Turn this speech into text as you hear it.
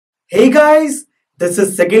Hey guys, this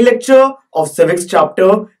is second lecture of civics chapter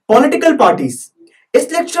political parties.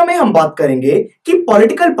 इस lecture में हम बात करेंगे कि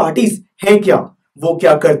पॉलिटिकल पार्टीज हैं क्या, वो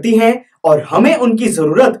क्या करती हैं और हमें उनकी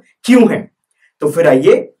जरूरत क्यों है। तो फिर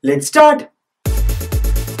आइए लेट्स स्टार्ट।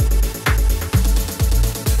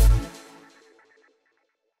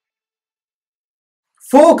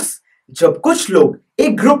 फोक्स, जब कुछ लोग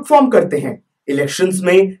एक ग्रुप फॉर्म करते हैं, इलेक्शंस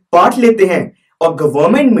में पार्ट लेते हैं और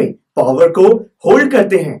गवर्नमेंट में पावर को होल्ड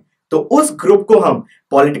करते हैं, तो उस ग्रुप को हम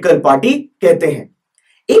पॉलिटिकल पार्टी कहते हैं।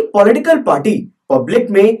 एक पॉलिटिकल पार्टी पब्लिक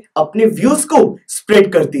में अपने व्यूज को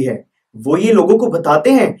स्प्रेड करती है। वो ये लोगों को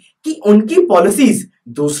बताते हैं कि उनकी पॉलिसीज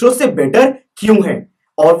दूसरों से बेटर क्यों हैं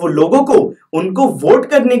और वो लोगों को उनको वोट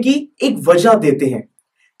करने की एक वजह देते हैं।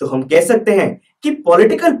 तो हम कह सकते हैं कि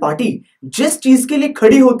पॉलिटिकल पार्टी जिस चीज के लिए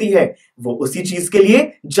खड़ी होती है वो उसी चीज के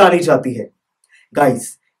लिए जानी जाती है।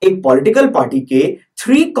 गाइस, एक पॉलिटिकल पार्टी के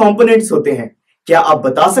 3 कंपोनेंट्स होते हैं। क्या आप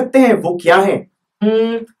बता सकते हैं वो क्या हैं?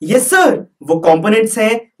 यस सर, वो कंपोनेंट्स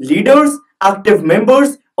हैं लीडर्स, एक्टिव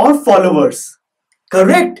मेंबर्स और फॉलोअर्स।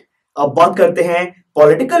 करेक्ट। अब बात करते हैं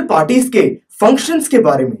पॉलिटिकल पार्टीज के फंक्शंस के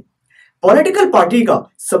बारे में। पॉलिटिकल पार्टी का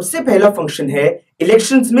सबसे पहला फंक्शन है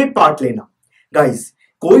इलेक्शंस में पार्ट लेना। गाइस,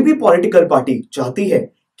 कोई भी पॉलिटिकल पार्टी चाहती है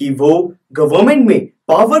कि वो गवर्नमेंट में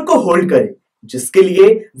पावर को होल्ड करे, जिसके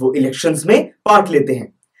लिए वो इलेक्शंस में पार्ट लेते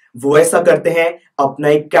हैं। वो ऐसा करते हैं अपना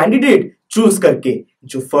एक कैंडिडेट चूज करके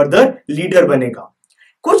जो फर्दर लीडर बनेगा।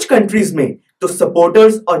 कुछ कंट्रीज में तो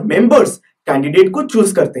सपोर्टर्स और मेंबर्स कैंडिडेट को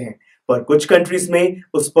चूज करते हैं, पर कुछ कंट्रीज में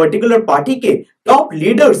उस पर्टिकुलर पार्टी के टॉप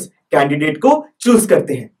लीडर्स कैंडिडेट को चूज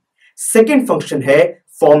करते हैं। सेकेंड फंक्शन है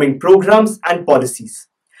फॉर्मिंग प्रोग्राम्स एंड पॉलिसीज।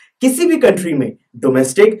 किसी भी कंट्री में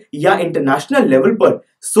डोमेस्टिक या इंटरनेशनल लेवल पर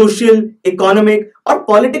सोशल, इकोनॉमिक और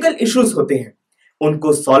पॉलिटिकल इश्यूज होते हैं।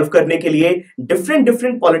 उनको सॉल्व करने के लिए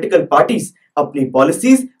डिफरेंट पॉलिटिकल पार्टीज अपनी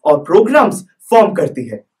पॉलिसीज और प्रोग्राम्स फॉर्म करती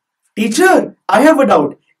है। Teacher, I have a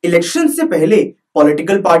doubt. Election से पहले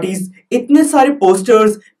पॉलिटिकल पार्टीज इतने सारे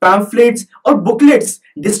पोस्टर्स, पैम्फलेट्स और बुकलेट्स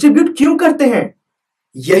डिस्ट्रीब्यूट क्यों करते हैं?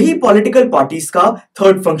 यही पॉलिटिकल पार्टीज का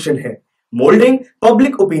थर्ड फंक्शन है, मोल्डिंग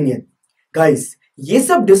पब्लिक ओपिनियन। गाइस, ये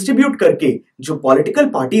सब डिस्ट्रीब्यूट करके जो पॉलिटिकल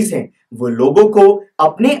पार्टीज हैं वो लोगों को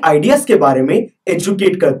अपने आइडियाज के बारे में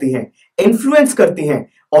एजुकेट करती हैं, इन्फ्लुएंस करती हैं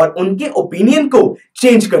और उनके ओपिनियन को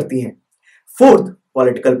चेंज करती हैं। फोर्थ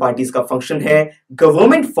पॉलिटिकल पार्टीज का फंक्शन है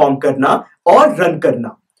गवर्नमेंट फॉर्म करना और रन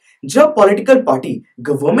करना। जब पॉलिटिकल पार्टी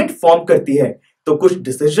गवर्नमेंट फॉर्म करती है तो कुछ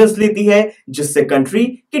डिसीजंस लेती है जिससे कंट्री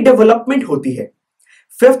की डेवलपमेंट होती है।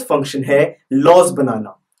 फिफ्थ फंक्शन है लॉज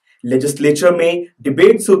बनाना। लेजिस्लेचर में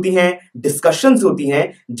डिबेट्स होती हैं, डिस्कशंस होती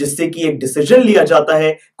हैं, जिससे कि एक डिसीजन लिया जाता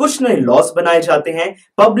है, कुछ नए लॉज बनाए जाते हैं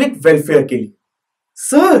पब्लिक वेलफेयर के लिए।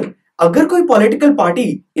 सर, अगर कोई पॉलिटिकल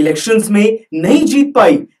पार्टी इलेक्शंस में नहीं जीत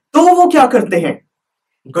पाई तो वो क्या करते हैं?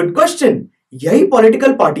 Good question. यही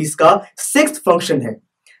पॉलिटिकल पार्टीज का सिक्स्थ फंक्शन है।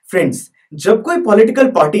 फ्रेंड्स, जब कोई पॉलिटिकल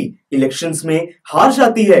पार्टी इलेक्शंस में हार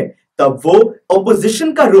जाती है तब वो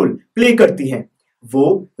ऑपोजिशन का रोल प्ले करती है।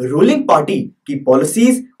 वो रूलिंग पार्टी की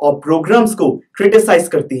पॉलिसीज और प्रोग्राम्स को क्रिटिसाइज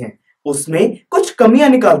करती हैं, उसमें कुछ कमियां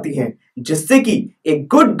निकालती हैं जिससे कि एक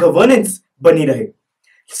गुड गवर्नेंस बनी रहे।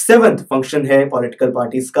 सेवेंथ फंक्शन है पॉलिटिकल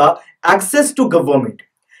पार्टीज का एक्सेस टू गवर्नमेंट।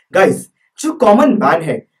 गाइस, जो कॉमन मैन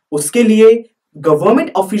है उसके लिए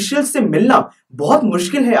गवर्नमेंट ऑफिशियल से मिलना बहुत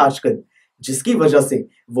मुश्किल है आजकल, जिसकी वजह से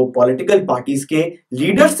वो पॉलिटिकल पार्टीज के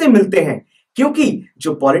लीडर से मिलते हैं, क्योंकि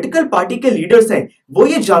जो पॉलिटिकल पार्टी के लीडर्स हैं वो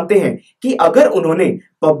ये जानते हैं कि अगर उन्होंने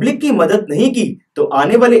पब्लिक की मदद नहीं की तो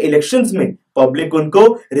आने वाले इलेक्शंस में पब्लिक उनको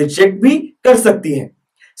रिजेक्ट भी कर सकती है।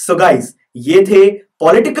 सो गाइस, ये थे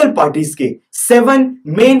पॉलिटिकल पार्टीज के 7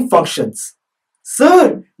 मेन फंक्शंस।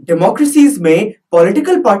 सर, डेमोक्रेसीज में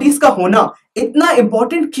पॉलिटिकल पार्टीज का होना इतना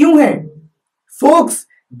इंपॉर्टेंट क्यों है? फोक्स,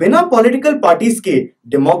 बिना पॉलिटिकल पार्टीज के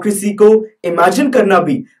डेमोक्रेसी को इमेजिन करना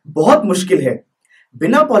भी बहुत मुश्किल है।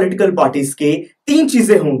 बिना पॉलिटिकल पार्टीज के 3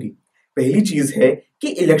 चीजें होंगी। पहली चीज है कि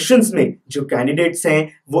इलेक्शंस में जो कैंडिडेट्स हैं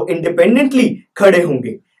वो इंडिपेंडेंटली खड़े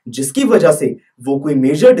होंगे, जिसकी वजह से वो कोई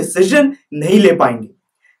मेजर डिसीजन नहीं ले पाएंगे।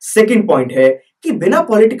 सेकंड पॉइंट है कि बिना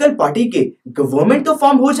पॉलिटिकल पार्टी के गवर्नमेंट तो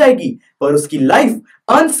फॉर्म हो जाएगी पर उसकी लाइफ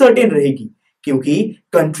अनसर्टेन रहेगी, क्योंकि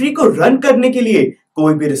कंट्री को रन करने के लिए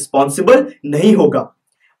कोई भी रिस्पॉन्सिबल नहीं होगा।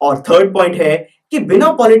 और थर्ड पॉइंट है कि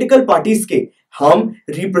बिना पॉलिटिकल पार्टीज के हम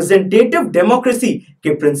रिप्रेजेंटेटिव डेमोक्रेसी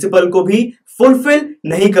के प्रिंसिपल को भी फुलफिल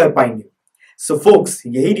नहीं कर पाएंगे। सो फोक्स,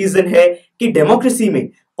 यही रीजन है कि डेमोक्रेसी में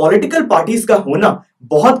पॉलिटिकल पार्टीज का होना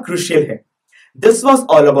बहुत क्रूशियल है। This was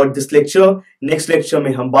all about this lecture. Next lecture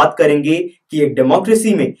में हम बात करेंगे कि एक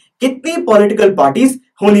डेमोक्रेसी में कितनी पॉलिटिकल पार्टीज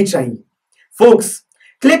होनी चाहिए। Folks,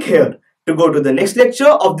 click here to go to the next lecture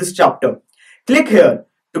of this chapter. Click here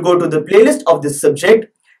to go to the playlist of this subject.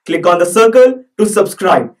 Click on the circle to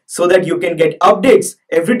subscribe so that you can get updates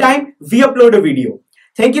every time we upload a video.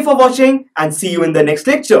 Thank you for watching and see you in the next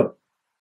lecture.